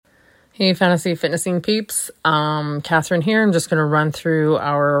Hey, Fantasy Fitnessing peeps. Catherine here. I'm just going to run through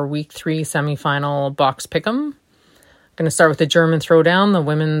our Week 3 semifinal box pick'em. Going to start with the German Throwdown. The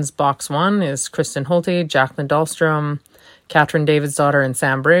women's box 1 is Kristin Holte, Jacqueline Dahlstrom, Katrin Davidsdottir, and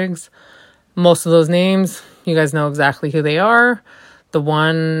Sam Briggs. Most of those names, you guys know exactly who they are. The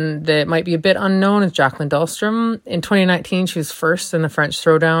one that might be a bit unknown is Jacqueline Dahlstrom. In 2019, she was first in the French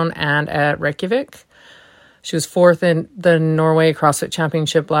Throwdown and at Reykjavik. She was 4th in the Norway CrossFit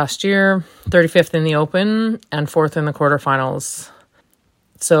Championship last year, 35th in the Open, and 4th in the quarterfinals.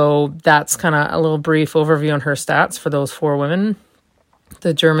 So that's kind of a little brief overview on her stats for those 4 women.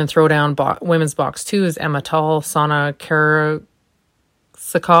 The German Throwdown women's box 2 is Emma Tall, Sana Karasakov.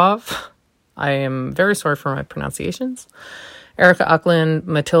 I am very sorry for my pronunciations. Erica Uckland,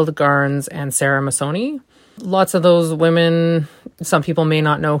 Matilda Garns, and Sarah Masoni. Lots of those women, some people may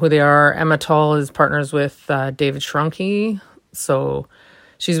not know who they are. Emma Tall is partners with David Shrunke. So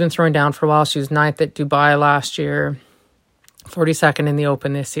she's been throwing down for a while. She was 9th at Dubai last year, 42nd in the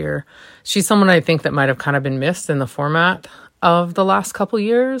Open this year. She's someone I think that might have kind of been missed in the format of the last couple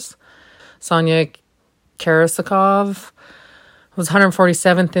years. Sonia Karasakov was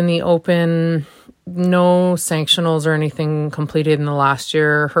 147th in the Open. No sanctionals or anything completed in the last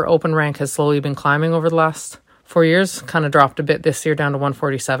year. Her Open rank has slowly been climbing over the last 4 years. Kind of dropped a bit this year down to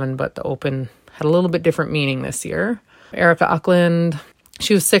 147, but the Open had a little bit different meaning this year. Erica Uckland,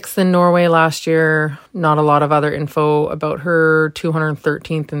 she was 6th in Norway last year. Not a lot of other info about her.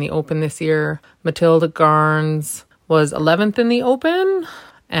 213th in the Open this year. Matilda Garns was 11th in the Open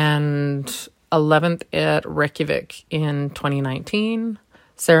and 11th at Reykjavik in 2019.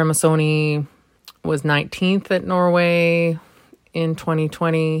 Sarah Masoni was 19th at Norway in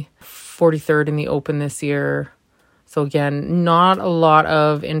 2020, 43rd in the Open this year. So again, not a lot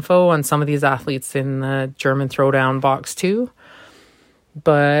of info on some of these athletes in the German Throwdown box 2.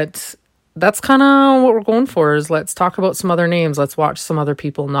 But that's kind of what we're going for, is let's talk about some other names. Let's watch some other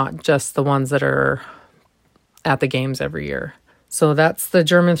people, not just the ones that are at the games every year. So that's the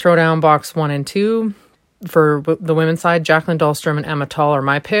German Throwdown box 1 and 2. For the women's side, Jacqueline Dahlstrom and Emma Tall are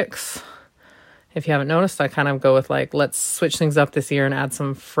my picks. If you haven't noticed, I kind of go with let's switch things up this year and add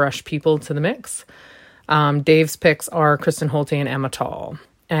some fresh people to the mix. Dave's picks are Kristin Holte and Emma Tall.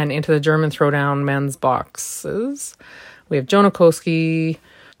 And into the German Throwdown men's boxes, we have Jonah Koski,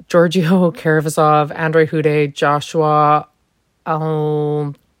 Giorgio Karavazov, Andrei Hude, Joshua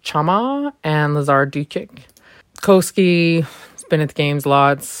Alchama, and Lazar Dukic. Koski has been at the games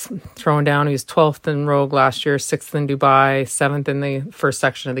lots, throwing down. He was 12th in Rogue last year, 6th in Dubai, 7th in the first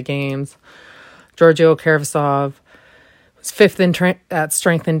section of the games. Giorgio Karavazov was 5th at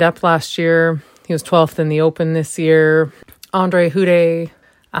Strength and Depth last year. He was 12th in the Open this year. Andrei Hude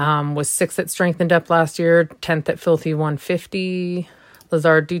was 6th at Strength and Depth last year, 10th at Filthy 150.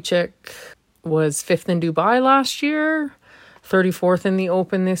 Lazar Dukic was 5th in Dubai last year, 34th in the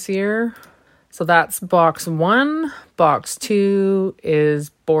Open this year. So that's box 1. Box 2 is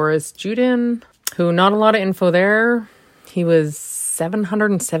Boris Judin, who not a lot of info there. He was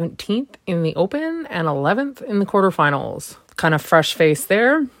 717th in the Open and 11th in the quarterfinals. Kind of fresh face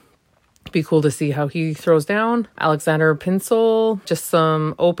there. Be cool to see how he throws down. Alexander Pinsel, just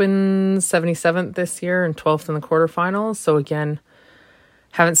some Open, 77th this year and 12th in the quarterfinals. So again,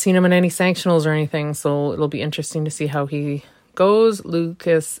 haven't seen him in any sanctionals or anything, so it'll be interesting to see how he goes.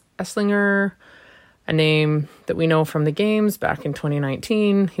 Lucas Esslinger, a name that we know from the games back in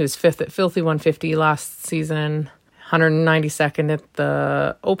 2019. He was 5th at Filthy 150 last season. 192nd at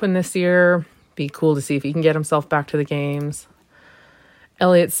the Open this year. Be cool to see if he can get himself back to the games.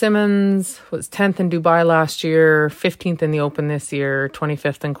 Elliot Simmons was 10th in Dubai last year, 15th in the Open this year,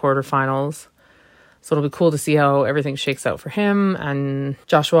 25th in quarterfinals. So it'll be cool to see how everything shakes out for him. And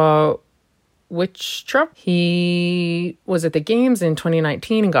Joshua Wichtrup, he was at the games in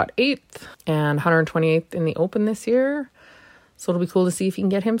 2019 and got 8th and 128th in the Open this year. So it'll be cool to see if he can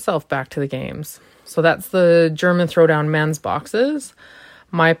get himself back to the games. So that's the German Throwdown men's boxes.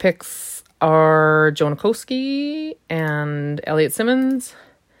 My picks are Jonah Koski and Elliot Simmons,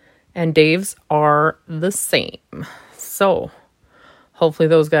 and Dave's are the same. So hopefully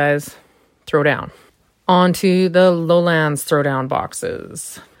those guys throw down. On to the Lowlands Throwdown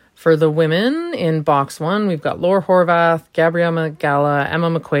boxes. For the women in box 1, we've got Laura Horvath, Gabrielle Magala, Emma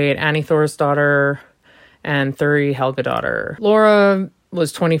McQuaid, Annie Thorisdottir, and Thuri Helgadottir. Laura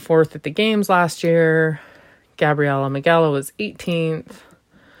was 24th at the games last year. Gabriella Magala was 18th.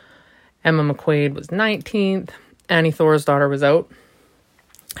 Emma McQuaid was 19th. Annie Thorisdottir was out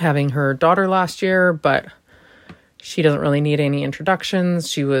having her daughter last year, but she doesn't really need any introductions.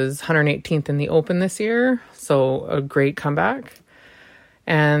 She was 118th in the Open this year, so a great comeback.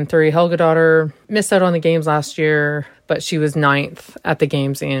 And Thuri Helgadottir missed out on the games last year, but she was 9th at the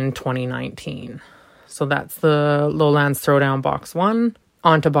games in 2019. So that's the Lowlands Throwdown Box 1.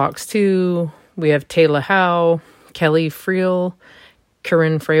 On to Box 2, we have Taylor Howe, Kelly Friel,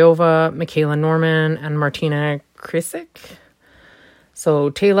 Karin Freyova, Michaela Norman, and Martina Krisic. So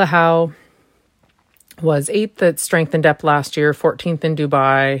Taylor Howe was 8th at Strength and Depth last year, 14th in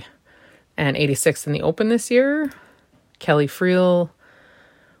Dubai, and 86th in the Open this year. Kelly Friel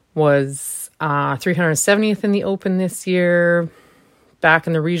was 370th in the Open this year. Back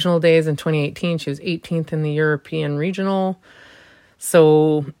in the regional days in 2018, she was 18th in the European Regional.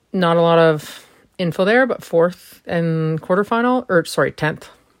 So not a lot of info there, but 4th in 10th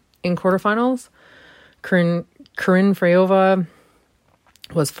in quarterfinals. Karin Freyova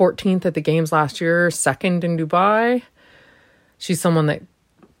was 14th at the games last year, 2nd in Dubai. She's someone that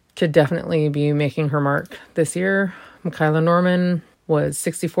could definitely be making her mark this year. Michaela Norman was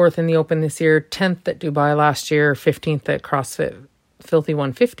 64th in the Open this year, 10th at Dubai last year, 15th at CrossFit Filthy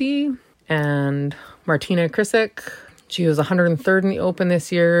 150. And Martina Krisic, she was 103rd in the Open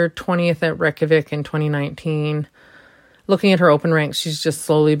this year, 20th at Reykjavik in 2019. Looking at her Open ranks, she's just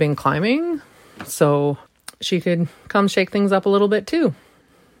slowly been climbing. So she could come shake things up a little bit too.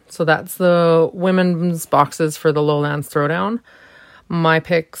 So that's the women's boxes for the Lowlands Throwdown. My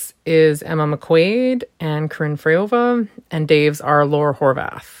picks is Emma McQuaid and Karin Freyova, and Dave's are Laura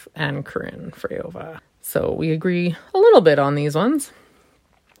Horvath and Karin Freyova. So we agree a little bit on these ones.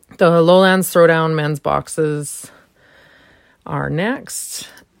 The Lowlands Throwdown men's boxes are next,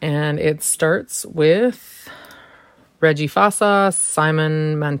 and it starts with Reggie Fassa,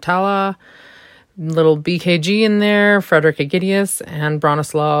 Simon Mantala, little BKG in there, Frederick Agidius, and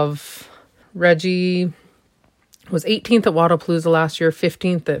Bronislav. Reggie was 18th at Wodapalooza last year,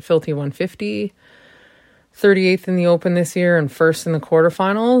 15th at Filthy 150, 38th in the Open this year, and 1st in the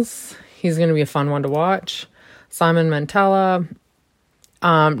quarterfinals. He's going to be a fun one to watch. Simon Mantala,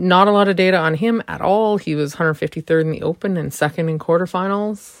 not a lot of data on him at all. He was 153rd in the Open and 2nd in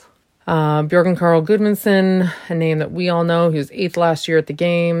quarterfinals. Bjorgen Karl Gudmundsson, a name that we all know. He was 8th last year at the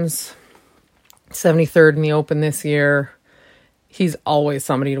games, 73rd in the Open this year. He's always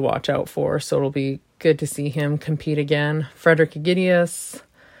somebody to watch out for, so it'll be good to see him compete again. Frederick Agidius,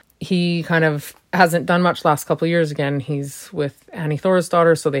 he kind of hasn't done much last couple of years. Again, he's with Annie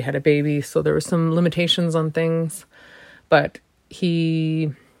Thorisdottir, so they had a baby, so there were some limitations on things. But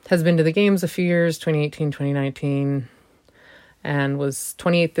he has been to the games a few years, 2018, 2019, and was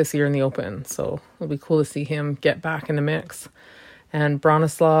 28th this year in the Open. So it'll be cool to see him get back in the mix. And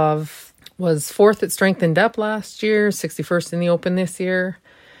Bronislav was 4th at Strength and Depth last year, 61st in the Open this year.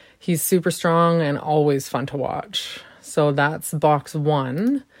 He's super strong and always fun to watch. So that's box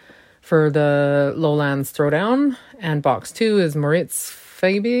 1 for the Lowlands Throwdown. And box 2 is Moritz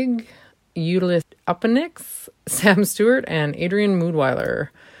Fabig, Utilist Uppenix, Sam Stewart, and Adrian Moodweiler.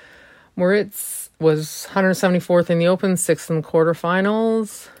 Moritz was 174th in the Open, 6th in the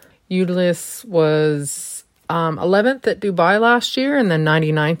quarterfinals. Utilist was 11th at Dubai last year, and then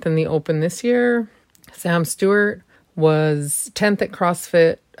 99th in the Open this year. Sam Stewart was 10th at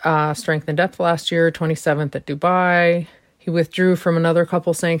CrossFit Strength and Depth last year, 27th at Dubai. He withdrew from another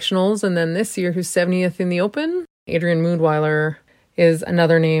couple sanctionals, and then this year, who's 70th in the Open. Adrian Moodweiler is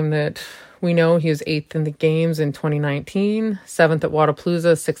another name that we know. He was 8th in the games in 2019, 7th at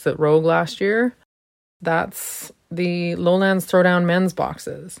Wodapalooza, 6th at Rogue last year. That's the Lowlands Throwdown men's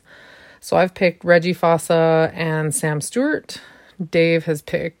boxes. So I've picked Reggie Fassa and Sam Stewart. Dave has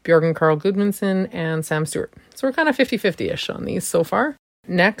picked Bjorgen Karl Gudmundsson and Sam Stewart. So we're kind of 50-50-ish on these so far.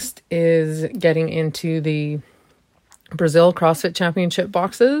 Next is getting into the Brazil CrossFit Championship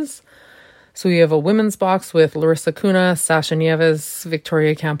boxes. So we have a women's box with Larissa Cunha, Sasha Nieves,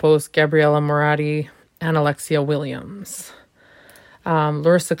 Victoria Campos, Gabriela Moratti, and Alexia Williams.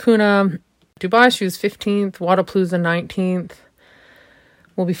 Larissa Cunha, Dubai, she was 15th, Wodapalooza 19th.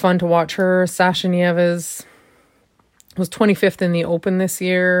 Will be fun to watch her. Sasha Nieves was 25th in the Open this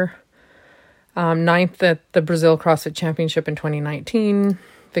year, 9th at the Brazil CrossFit Championship in 2019.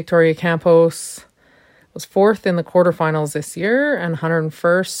 Victoria Campos was 4th in the quarterfinals this year and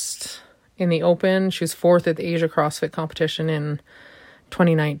 101st in the Open. She was 4th at the Asia CrossFit competition in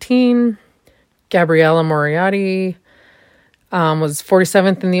 2019. Gabriela Moriarty was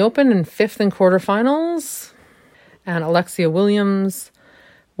 47th in the Open and 5th in quarterfinals. And Alexia Williams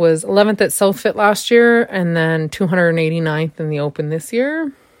was 11th at Southfit last year and then 289th in the Open this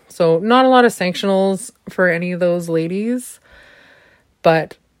year. So not a lot of sanctionals for any of those ladies.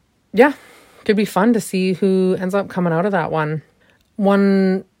 But yeah, could be fun to see who ends up coming out of that one.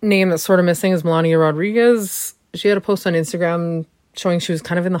 One name that's sort of missing is Melania Rodriguez. She had a post on Instagram showing she was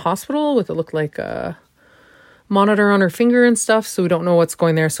kind of in the hospital with, it looked like a monitor on her finger and stuff. So we don't know what's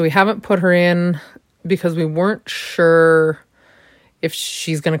going there. So we haven't put her in because we weren't sure if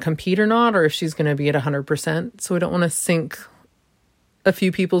she's going to compete or not, or if she's going to be at 100%. So we don't want to sink a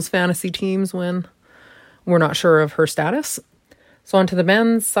few people's fantasy teams when we're not sure of her status. So on to the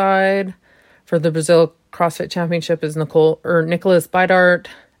men's side for the Brazil CrossFit Championship is Nicholas Bidart,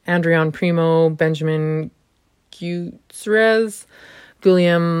 Adrian Primo, Benjamin Gutierrez,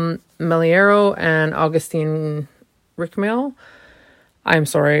 Guillem Meliero, and Augustine Rickmail. I'm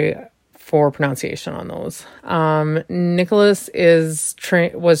sorry for pronunciation on those. Nicholas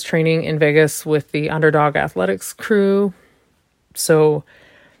was training in Vegas with the Underdog Athletics crew. So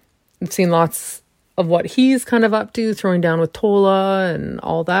I've seen lots of what he's kind of up to, throwing down with Tola and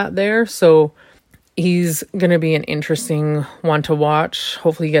all that there. So he's going to be an interesting one to watch.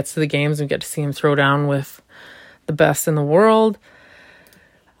 Hopefully he gets to the games and we get to see him throw down with the best in the world.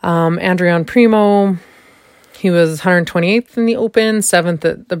 Adrian Primo, he was 128th in the Open, 7th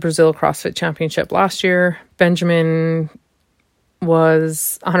at the Brazil CrossFit Championship last year. Benjamin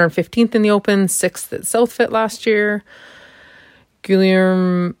was 115th in the Open, 6th at SouthFit last year.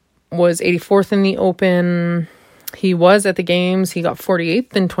 Guillermo was 84th in the Open. He was at the games. He got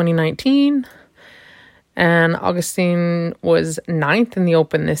 48th in 2019. And Augustine was 9th in the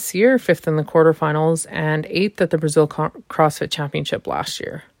Open this year, 5th in the quarterfinals, and 8th at the Brazil CrossFit Championship last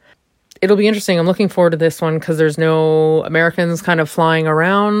year. It'll be interesting. I'm looking forward to this one because there's no Americans kind of flying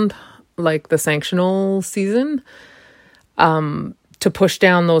around like the sanctional season to push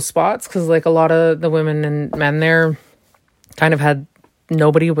down those spots, because like a lot of the women and men there kind of had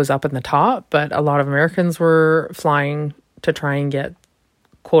nobody was up in the top, but a lot of Americans were flying to try and get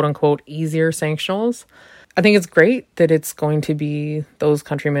quote unquote easier sanctionals. I think it's great that it's going to be those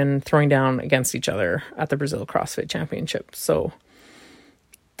countrymen throwing down against each other at the Brazil CrossFit Championship. So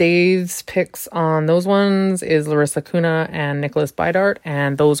Dave's picks on those ones is Larissa Cunha and Nicholas Bidart,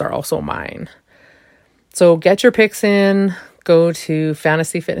 and those are also mine. So get your picks in, go to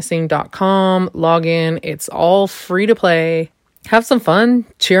fantasyfitnessing.com, log in. It's all free to play. Have some fun,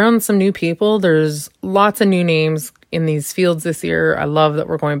 cheer on some new people. There's lots of new names in these fields this year. I love that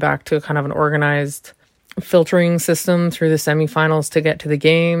we're going back to kind of an organized filtering system through the semifinals to get to the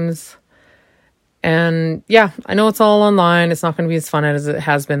games. And yeah, I know it's all online. It's not going to be as fun as it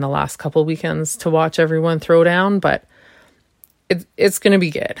has been the last couple weekends to watch everyone throw down, but it's going to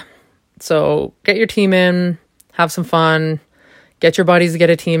be good. So get your team in, have some fun, get your buddies to get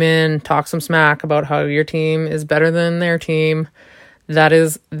a team in, talk some smack about how your team is better than their team. That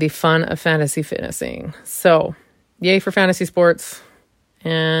is the fun of fantasy fitnessing. So yay for fantasy sports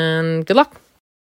and good luck.